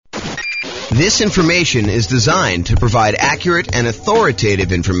This information is designed to provide accurate and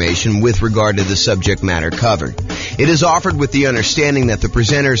authoritative information with regard to the subject matter covered. It is offered with the understanding that the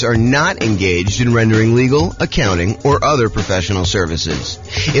presenters are not engaged in rendering legal, accounting, or other professional services.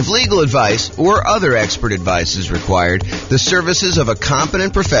 If legal advice or other expert advice is required, the services of a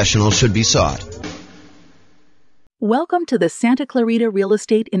competent professional should be sought. Welcome to the Santa Clarita Real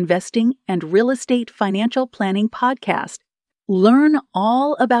Estate Investing and Real Estate Financial Planning Podcast. Learn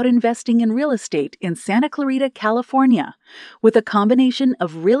all about investing in real estate in Santa Clarita, California, with a combination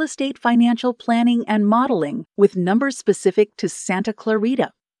of real estate financial planning and modeling with numbers specific to Santa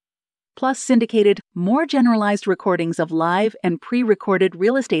Clarita, plus syndicated, more generalized recordings of live and pre-recorded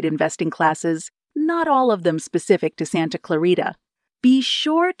real estate investing classes, not all of them specific to Santa Clarita. Be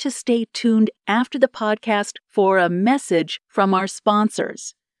sure to stay tuned after the podcast for a message from our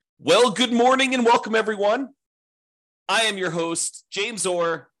sponsors. Well, good morning and welcome, everyone. I am your host, James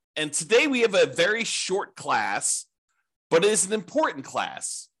Orr, and today we have a very short class, but it is an important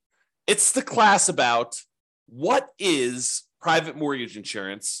class. It's the class about what is private mortgage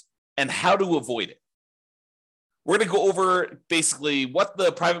insurance and how to avoid it. We're going to go over basically what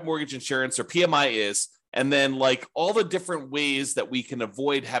the private mortgage insurance or PMI is, and then like all the different ways that we can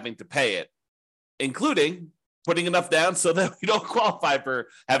avoid having to pay it, including putting enough down so that we don't qualify for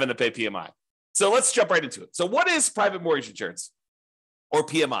having to pay PMI. So let's jump right into it. So what is private mortgage insurance or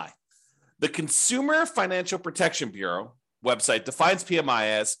PMI? The Consumer Financial Protection Bureau website defines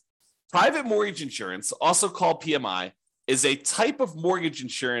PMI as private mortgage insurance, also called PMI, is a type of mortgage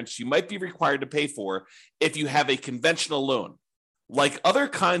insurance you might be required to pay for if you have a conventional loan. Like other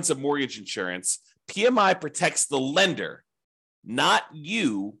kinds of mortgage insurance, PMI protects the lender, not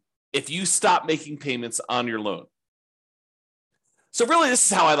you, if you stop making payments on your loan. So really, this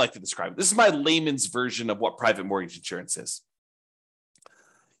is how I like to describe it. This is my layman's version of what private mortgage insurance is.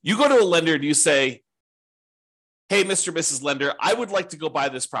 You go to a lender and you say, hey, Mr. Mrs. Lender, I would like to go buy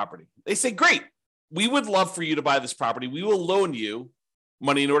this property. They say, great. We would love for you to buy this property. We will loan you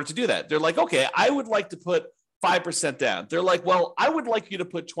money in order to do that. They're like, okay, I would like to put 5% down. They're like, well, I would like you to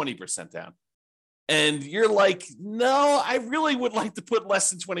put 20% down. And you're like, no, I really would like to put less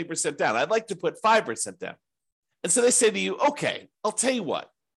than 20% down. I'd like to put 5% down. And so they say to you, okay, I'll tell you what,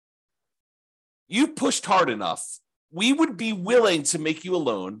 you pushed hard enough. We would be willing to make you a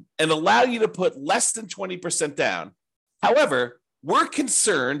loan and allow you to put less than 20% down. However, we're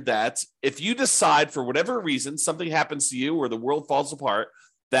concerned that if you decide for whatever reason, something happens to you or the world falls apart,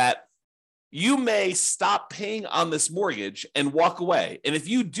 that you may stop paying on this mortgage and walk away. And if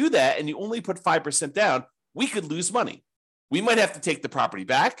you do that and you only put 5% down, we could lose money. We might have to take the property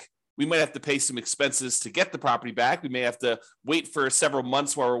back. We might have to pay some expenses to get the property back. We may have to wait for several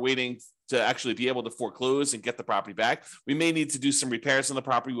months while we're waiting to actually be able to foreclose and get the property back. We may need to do some repairs on the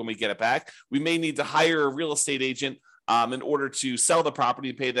property when we get it back. We may need to hire a real estate agent in order to sell the property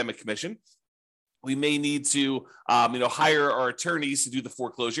and pay them a commission. We may need to hire our attorneys to do the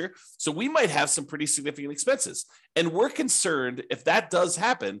foreclosure. So we might have some pretty significant expenses. And we're concerned if that does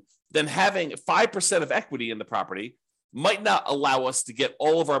happen, then having 5% of equity in the property might not allow us to get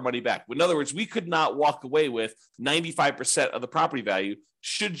all of our money back. In other words, we could not walk away with 95% of the property value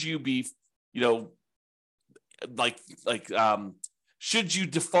should you be, should you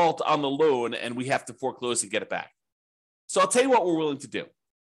default on the loan and we have to foreclose and get it back. So I'll tell you what we're willing to do.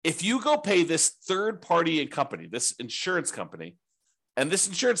 If you go pay this third party company, this insurance company, and this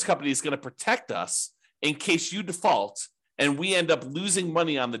insurance company is going to protect us in case you default and we end up losing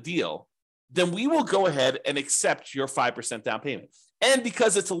money on the deal, then we will go ahead and accept your 5% down payment. And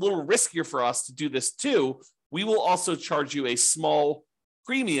because it's a little riskier for us to do this too, we will also charge you a small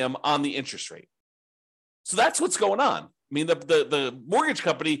premium on the interest rate. So that's what's going on. I mean, the mortgage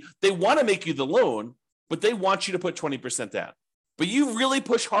company, they want to make you the loan, but they want you to put 20% down. But you really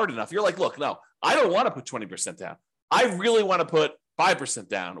push hard enough. You're like, look, no, I don't want to put 20% down. I really want to put 5%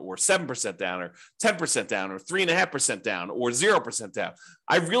 down or 7% down or 10% down or 3.5% down or 0% down.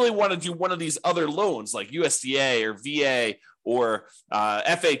 I really want to do one of these other loans like USDA or VA or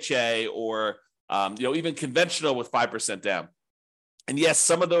FHA or even conventional with 5% down. And yes,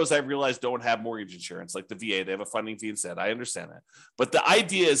 some of those I realize don't have mortgage insurance like the VA. They have a funding fee instead. I understand that. But the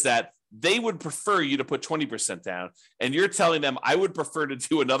idea is that they would prefer you to put 20% down. And you're telling them, I would prefer to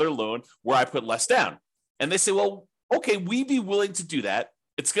do another loan where I put less down. And they say, well, okay, we'd be willing to do that.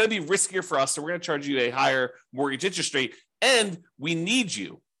 It's going to be riskier for us. So we're going to charge you a higher mortgage interest rate. And we need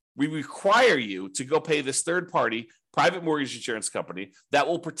you. We require you to go pay this third party private mortgage insurance company that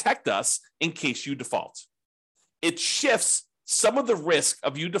will protect us in case you default. It shifts some of the risk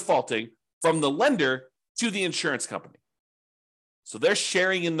of you defaulting from the lender to the insurance company. So they're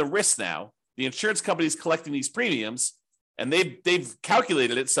sharing in the risk now the insurance company is collecting these premiums, and they've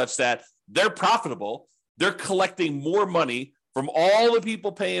calculated it such that they're profitable. They're collecting more money from all the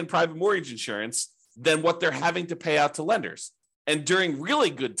people paying private mortgage insurance than what they're having to pay out to lenders. And during really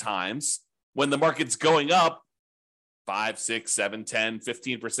good times, when the market's going up 5, 6, 7, 10,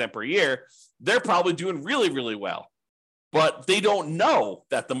 15% per year, they're probably doing really, really well. But they don't know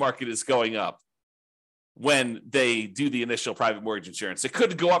that the market is going up when they do the initial private mortgage insurance. It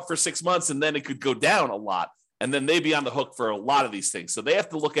could go up for 6 months and then it could go down a lot. And then they'd be on the hook for a lot of these things. So they have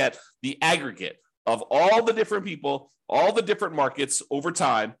to look at the aggregate of all the different people, all the different markets over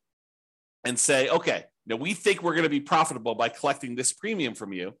time and say, okay, now we think we're going to be profitable by collecting this premium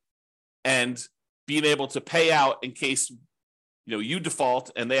from you and being able to pay out in case you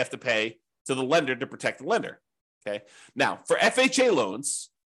default and they have to pay to the lender to protect the lender. Okay. Now, for FHA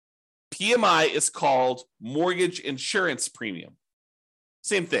loans, PMI is called mortgage insurance premium.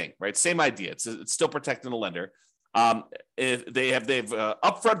 Same thing, right? Same idea. It's still protecting the lender. They have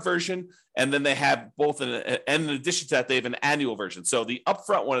upfront version, and then they have both, and in addition to that, they have an annual version. So the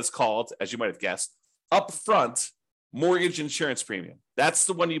upfront one is called, as you might have guessed, upfront mortgage insurance premium. That's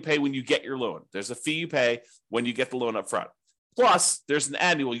the one you pay when you get your loan. There's a fee you pay when you get the loan upfront. Plus, there's an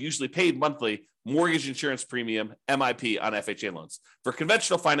annual, usually paid monthly, mortgage insurance premium, MIP, on FHA loans. For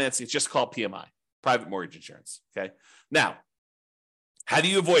conventional financing, it's just called PMI, private mortgage insurance. Okay. Now, how do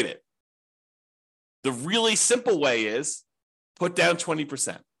you avoid it? The really simple way is put down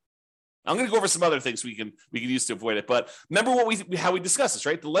 20%. I'm going to go over some other things we can use to avoid it. But remember how we discussed this,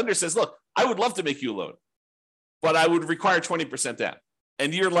 right? The lender says, look, I would love to make you a loan, but I would require 20% down.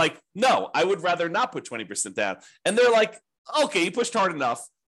 And you're like, no, I would rather not put 20% down. And they're like, okay, you pushed hard enough.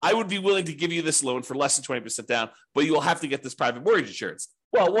 I would be willing to give you this loan for less than 20% down, but you'll have to get this private mortgage insurance.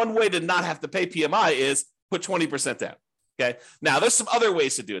 Well, one way to not have to pay PMI is put 20% down. Okay. Now, there's some other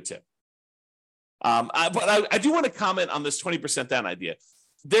ways to do it, Tim. But I do want to comment on this 20% down idea.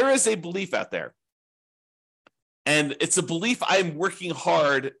 There is a belief out there, and it's a belief I'm working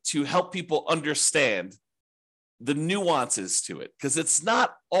hard to help people understand the nuances to it, because it's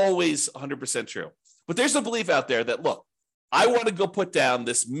not always 100% true. But there's a belief out there that, look, I want to go put down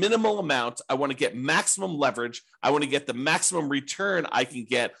this minimal amount. I want to get maximum leverage. I want to get the maximum return I can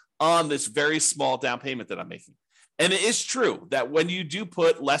get on this very small down payment that I'm making. And it is true that when you do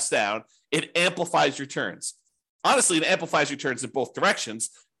put less down, it amplifies returns. Honestly, it amplifies returns in both directions.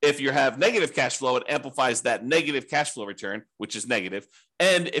 If you have negative cash flow, it amplifies that negative cash flow return, which is negative.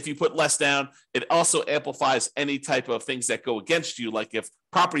 And if you put less down, it also amplifies any type of things that go against you. Like if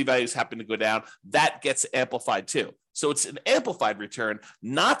property values happen to go down, that gets amplified too. So it's an amplified return,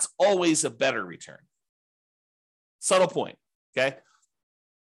 not always a better return. Subtle point, okay?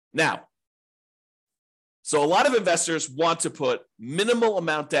 Now, so a lot of investors want to put minimal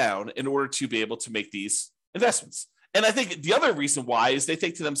amount down in order to be able to make these investments. And I think the other reason why is they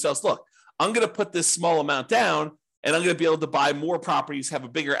think to themselves, look, I'm going to put this small amount down and I'm going to be able to buy more properties, have a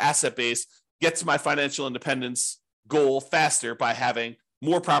bigger asset base, get to my financial independence goal faster by having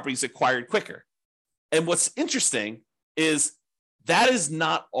more properties acquired quicker. And what's interesting is that is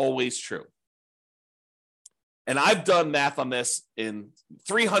not always true. And I've done math on this in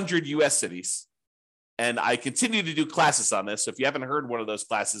 300 US cities. And I continue to do classes on this. So if you haven't heard one of those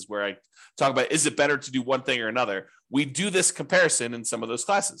classes where I talk about, is it better to do one thing or another? We do this comparison in some of those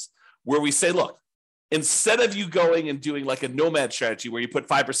classes where we say, look, instead of you going and doing like a nomad strategy where you put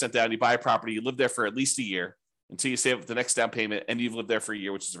 5% down, you buy a property, you live there for at least a year until you save up the next down payment and you've lived there for a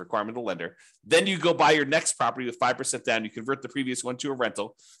year, which is a requirement of the lender. Then you go buy your next property with 5% down, you convert the previous one to a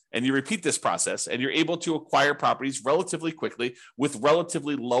rental, and you repeat this process, and you're able to acquire properties relatively quickly with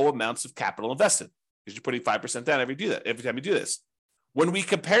relatively low amounts of capital invested. Because you're putting 5% down every time you do this. When we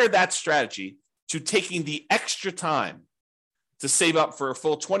compare that strategy to taking the extra time to save up for a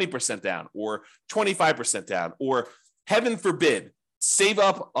full 20% down or 25% down, or heaven forbid, save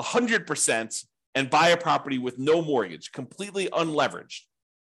up 100% and buy a property with no mortgage, completely unleveraged,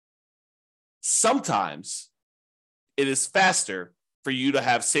 sometimes it is faster for you to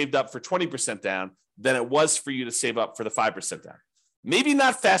have saved up for 20% down than it was for you to save up for the 5% down. Maybe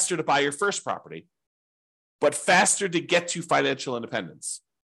not faster to buy your first property, but faster to get to financial independence.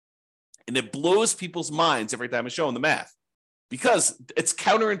 And it blows people's minds every time I show them the math because it's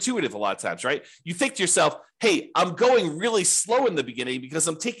counterintuitive a lot of times, right? You think to yourself, hey, I'm going really slow in the beginning because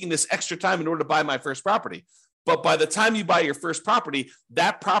I'm taking this extra time in order to buy my first property. But by the time you buy your first property,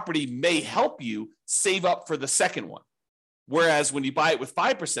 that property may help you save up for the second one. Whereas when you buy it with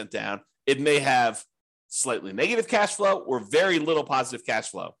 5% down, it may have slightly negative cash flow or very little positive cash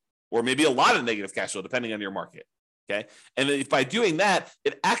flow, or maybe a lot of negative cash flow, depending on your market. Okay. And if by doing that,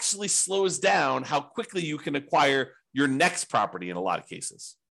 it actually slows down how quickly you can acquire your next property in a lot of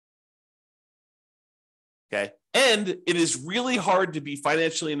cases. Okay. And it is really hard to be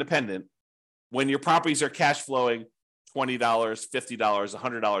financially independent when your properties are cash flowing $20, $50,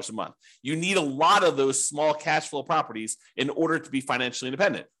 $100 a month. You need a lot of those small cash flow properties in order to be financially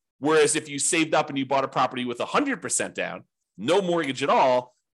independent. Whereas if you saved up and you bought a property with 100% down, no mortgage at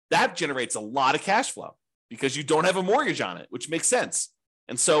all, that generates a lot of cash flow because you don't have a mortgage on it, which makes sense.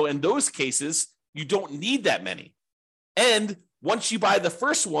 And so in those cases, you don't need that many. And once you buy the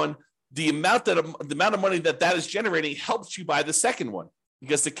first one, the amount of money that is generating helps you buy the second one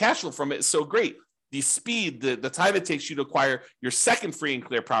because the cash flow from it is so great. The speed, the time it takes you to acquire your second free and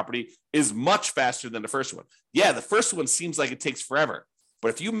clear property is much faster than the first one. Yeah, the first one seems like it takes forever. But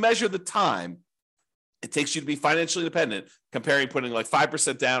if you measure the time it takes you to be financially independent, comparing putting like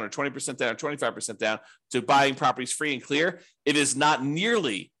 5% down or 20% down or 25% down to buying properties free and clear, it is not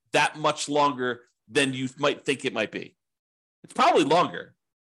nearly that much longer than you might think it might be. It's probably longer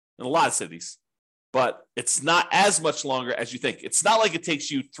in a lot of cities, but it's not as much longer as you think. It's not like it takes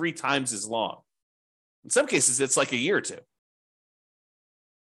you 3 times as long. In some cases, it's like a year or 2.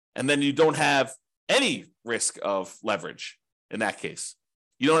 And then you don't have any risk of leverage in that case.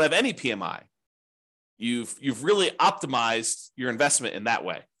 You don't have any PMI. You've really optimized your investment in that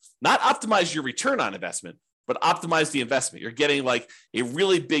way. Not optimize your return on investment, but optimize the investment. You're getting like a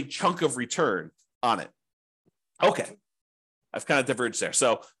really big chunk of return on it. Okay, I've kind of diverged there.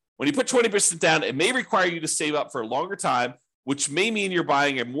 So when you put 20% down, it may require you to save up for a longer time, which may mean you're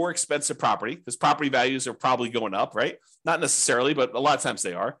buying a more expensive property because property values are probably going up, right? Not necessarily, but a lot of times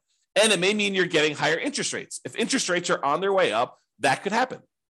they are. And it may mean you're getting higher interest rates. If interest rates are on their way up, that could happen.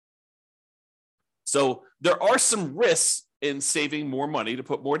 So there are some risks in saving more money to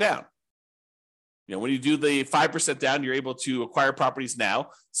put more down. You know, when you do the 5% down, you're able to acquire properties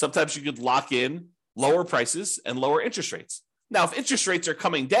now. Sometimes you could lock in lower prices and lower interest rates. Now, if interest rates are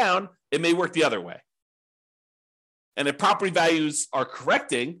coming down, it may work the other way. And if property values are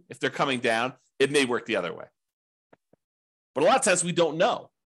correcting, if they're coming down, it may work the other way. But a lot of times we don't know.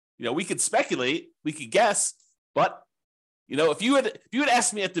 You know, we could speculate, we could guess, but you know, if you had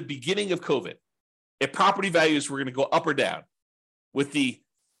asked me at the beginning of COVID, if property values were going to go up or down with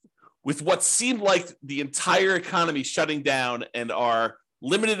what seemed like the entire economy shutting down and our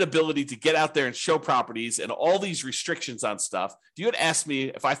limited ability to get out there and show properties and all these restrictions on stuff, if you had asked me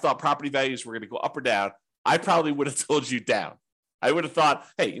if I thought property values were going to go up or down, I probably would have told you down. I would have thought,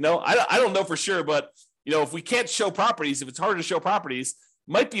 hey, you know, I don't know for sure, but you know, if we can't show properties, if it's harder to show properties,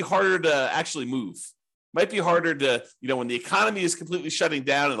 it might be harder to actually move. Might be harder to, you know, when the economy is completely shutting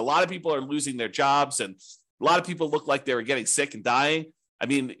down and a lot of people are losing their jobs and a lot of people look like they were getting sick and dying. I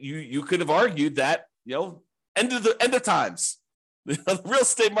mean, you could have argued that, you know, end of times, the real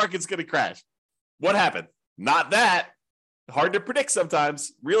estate market's going to crash. What happened? Not that. Hard to predict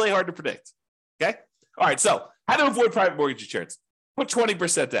sometimes. Really hard to predict. Okay. All right. So how to avoid private mortgage insurance? Put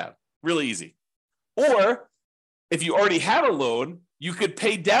 20% down. Really easy. Or if you already have a loan, you could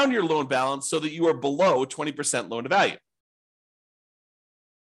pay down your loan balance so that you are below 20% loan to value.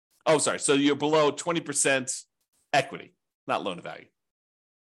 Oh, sorry. So you're below 20% equity, not loan to value.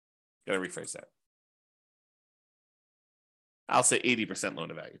 Got to rephrase that. I'll say 80% loan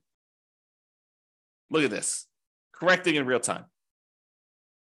to value. Look at this. Correcting in real time.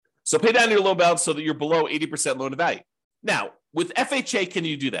 So pay down your loan balance so that you're below 80% loan to value. Now, with FHA, can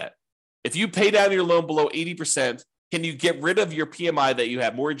you do that? If you pay down your loan below 80%, can you get rid of your PMI that you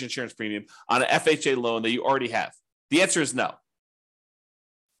have, mortgage insurance premium, on an FHA loan that you already have? The answer is no.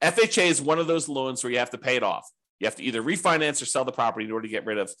 FHA is one of those loans where you have to pay it off. You have to either refinance or sell the property in order to get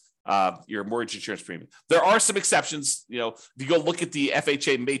rid of your mortgage insurance premium. There are some exceptions. You know, if you go look at the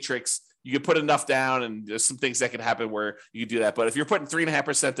FHA matrix, you can put enough down, and there's some things that can happen where you can do that. But if you're putting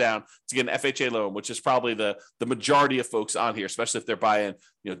 3.5% down to get an FHA loan, which is probably the majority of folks on here, especially if they're buying,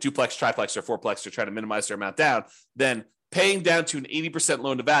 you know, duplex, triplex, or fourplex, they're trying to minimize their amount down, then paying down to an 80%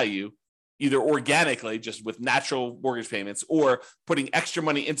 loan to value, either organically, just with natural mortgage payments, or putting extra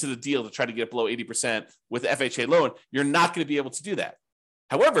money into the deal to try to get below 80% with FHA loan, you're not going to be able to do that.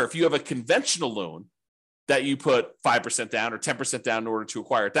 However, if you have a conventional loan that you put 5% down or 10% down in order to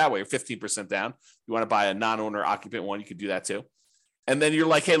acquire it that way, or 15% down, you want to buy a non-owner occupant one, you could do that too. And then you're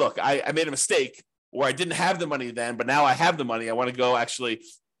like, hey, look, I made a mistake, or I didn't have the money then, but now I have the money. I want to actually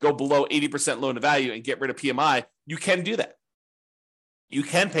go below 80% loan to value and get rid of PMI. You can do that. You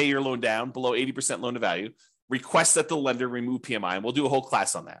can pay your loan down below 80% loan to value, request that the lender remove PMI, and we'll do a whole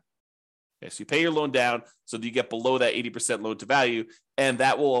class on that. Okay, so you pay your loan down so that you get below that 80% loan to value, and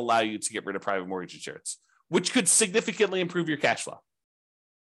that will allow you to get rid of private mortgage insurance. which could significantly improve your cash flow.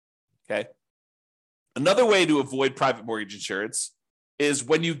 Okay. Another way to avoid private mortgage insurance is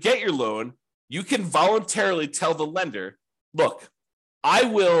when you get your loan, you can voluntarily tell the lender, look, I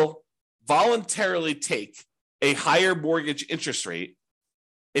will voluntarily take a higher mortgage interest rate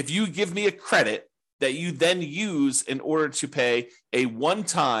if you give me a credit that you then use in order to pay a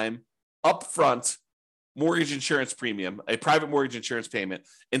one-time upfront mortgage insurance premium, a private mortgage insurance payment,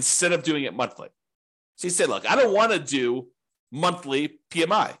 instead of doing it monthly. So he said, look, I don't want to do monthly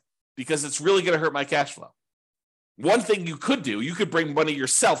PMI because it's really going to hurt my cash flow. One thing you could do, you could bring money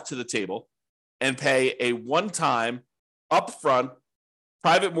yourself to the table and pay a one-time upfront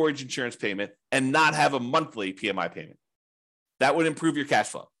private mortgage insurance payment and not have a monthly PMI payment. That would improve your cash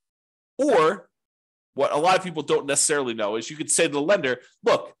flow. Or what a lot of people don't necessarily know is you could say to the lender,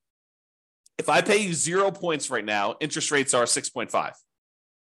 look, if I pay you 0 points right now, interest rates are 6.5.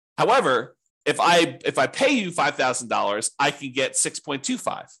 However, if I pay you $5,000, I can get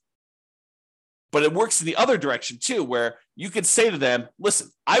 6.25. But it works in the other direction too, where you could say to them, listen,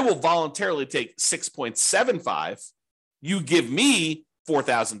 I will voluntarily take 6.75. You give me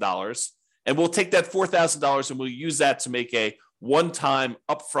 $4,000, and we'll take that $4,000 and we'll use that to make a one-time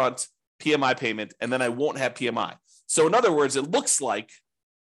upfront PMI payment, and then I won't have PMI. So in other words, it looks like,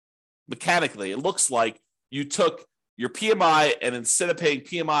 mechanically, it looks like you took your PMI and instead of paying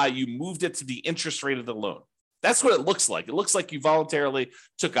PMI, you moved it to the interest rate of the loan. That's what it looks like. It looks like you voluntarily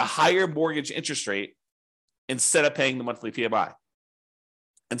took a higher mortgage interest rate instead of paying the monthly PMI.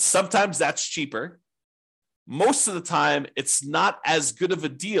 And sometimes that's cheaper. Most of the time, it's not as good of a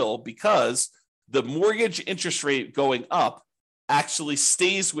deal because the mortgage interest rate going up actually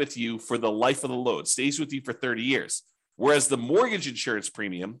stays with you for the life of the loan, stays with you for 30 years. Whereas the mortgage insurance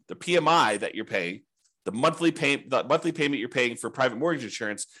premium, the PMI that you're paying, the monthly payment you're paying for private mortgage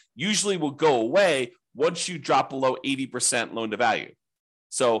insurance usually will go away once you drop below 80% loan to value.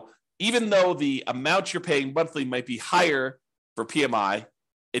 So even though the amount you're paying monthly might be higher for PMI,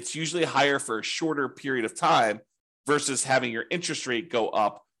 it's usually higher for a shorter period of time versus having your interest rate go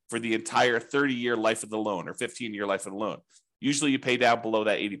up for the entire 30-year life of the loan or 15-year life of the loan. Usually you pay down below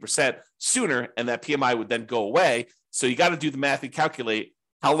that 80% sooner, and that PMI would then go away. So you got to do the math and calculate,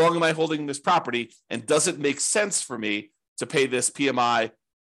 how long am I holding this property, and does it make sense for me to pay this PMI,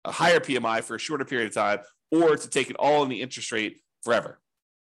 a higher PMI for a shorter period of time, or to take it all in the interest rate forever?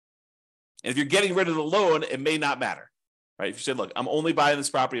 And if you're getting rid of the loan, it may not matter, right? If you said, look, I'm only buying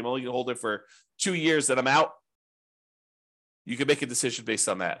this property, I'm only going to hold it for 2 years, then I'm out, you can make a decision based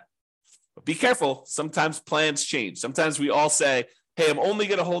on that. But be careful. Sometimes plans change. Sometimes we all say, hey, I'm only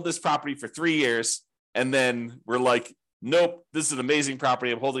going to hold this property for 3 years. And then we're like, nope, this is an amazing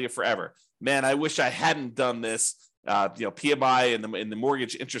property. I'm holding it forever. Man, I wish I hadn't done this, PMI and the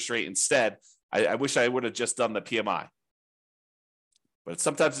mortgage interest rate instead. I wish I would have just done the PMI. But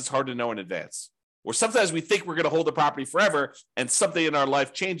sometimes it's hard to know in advance. Or sometimes we think we're going to hold the property forever and something in our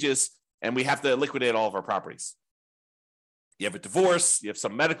life changes and we have to liquidate all of our properties. You have a divorce, you have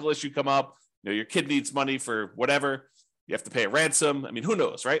some medical issue come up, your kid needs money for whatever, you have to pay a ransom. I mean, who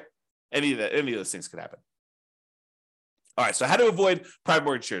knows, right? Any of those things could happen. All right, so how to avoid private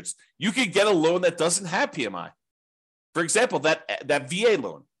mortgage insurance? You could get a loan that doesn't have PMI. For example, that VA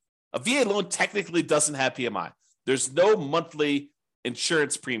loan. A VA loan technically doesn't have PMI. There's no monthly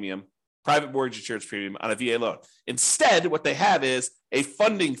insurance premium, private mortgage insurance premium on a VA loan. Instead, what they have is a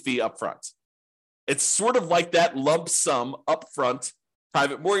funding fee upfront. It's sort of like that lump sum upfront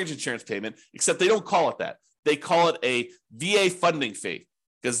private mortgage insurance payment, except they don't call it that. They call it a VA funding fee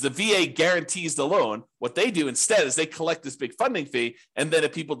because the VA guarantees the loan. What they do instead is they collect this big funding fee, and then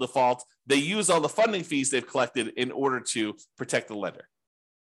if people default, they use all the funding fees they've collected in order to protect the lender.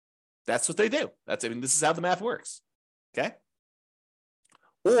 That's what they do. This is how the math works. Okay?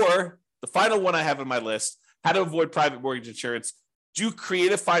 Or the final one I have on my list, how to avoid private mortgage insurance, do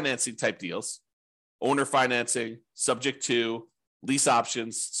creative financing type deals. Owner financing, subject to, lease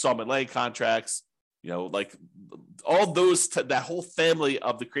options, installment loan contracts, like all those, that whole family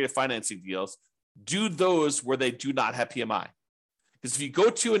of the creative financing deals, do those where they do not have PMI. Because if you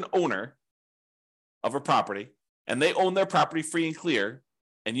go to an owner of a property and they own their property free and clear,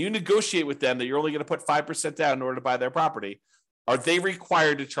 and you negotiate with them that you're only going to put 5% down in order to buy their property, are they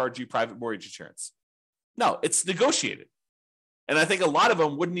required to charge you private mortgage insurance? No, it's negotiated. And I think a lot of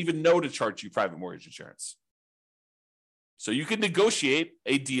them wouldn't even know to charge you private mortgage insurance. So you can negotiate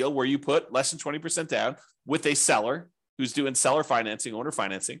a deal where you put less than 20% down with a seller who's doing seller financing, owner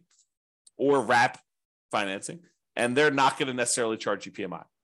financing, or wrap financing, and they're not going to necessarily charge you PMI.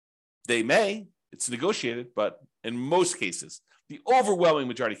 They may, it's negotiated, but in most cases, the overwhelming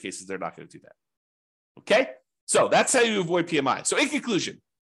majority of cases, they're not going to do that. Okay? So that's how you avoid PMI. So in conclusion,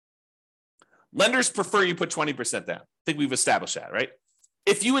 lenders prefer you put 20% down. I think we've established that, right?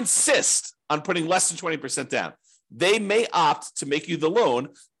 If you insist on putting less than 20% down, they may opt to make you the loan,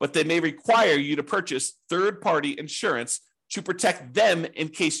 but they may require you to purchase third-party insurance to protect them in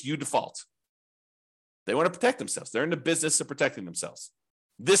case you default. They want to protect themselves. They're in the business of protecting themselves.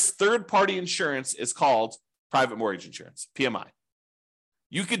 This third-party insurance is called private mortgage insurance, PMI.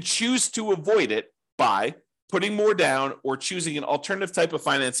 You could choose to avoid it by putting more down or choosing an alternative type of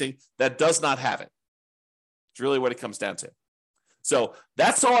financing that does not have it. It's really what it comes down to. So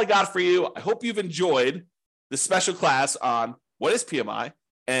that's all I got for you. I hope you've enjoyed this special class on what is PMI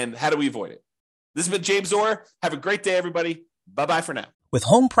and how do we avoid it. This has been James Orr. Have a great day, everybody. Bye-bye for now. With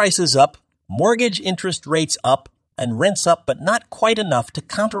home prices up, mortgage interest rates up, and rents up, but not quite enough to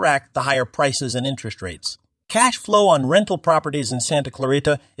counteract the higher prices and interest rates, cash flow on rental properties in Santa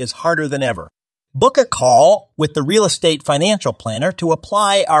Clarita is harder than ever. Book a call with the Real Estate Financial Planner to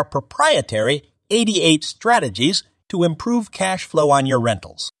apply our proprietary 88 strategies to improve cash flow on your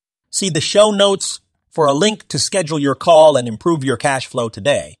rentals. See the show notes for a link to schedule your call and improve your cash flow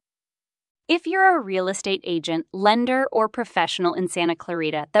today. If you're a real estate agent, lender, or professional in Santa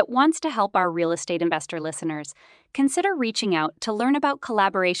Clarita that wants to help our real estate investor listeners, consider reaching out to learn about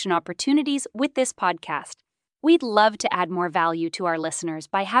collaboration opportunities with this podcast. We'd love to add more value to our listeners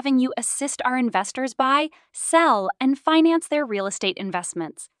by having you assist our investors buy, sell, and finance their real estate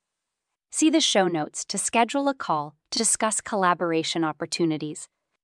investments. See the show notes to schedule a call to discuss collaboration opportunities.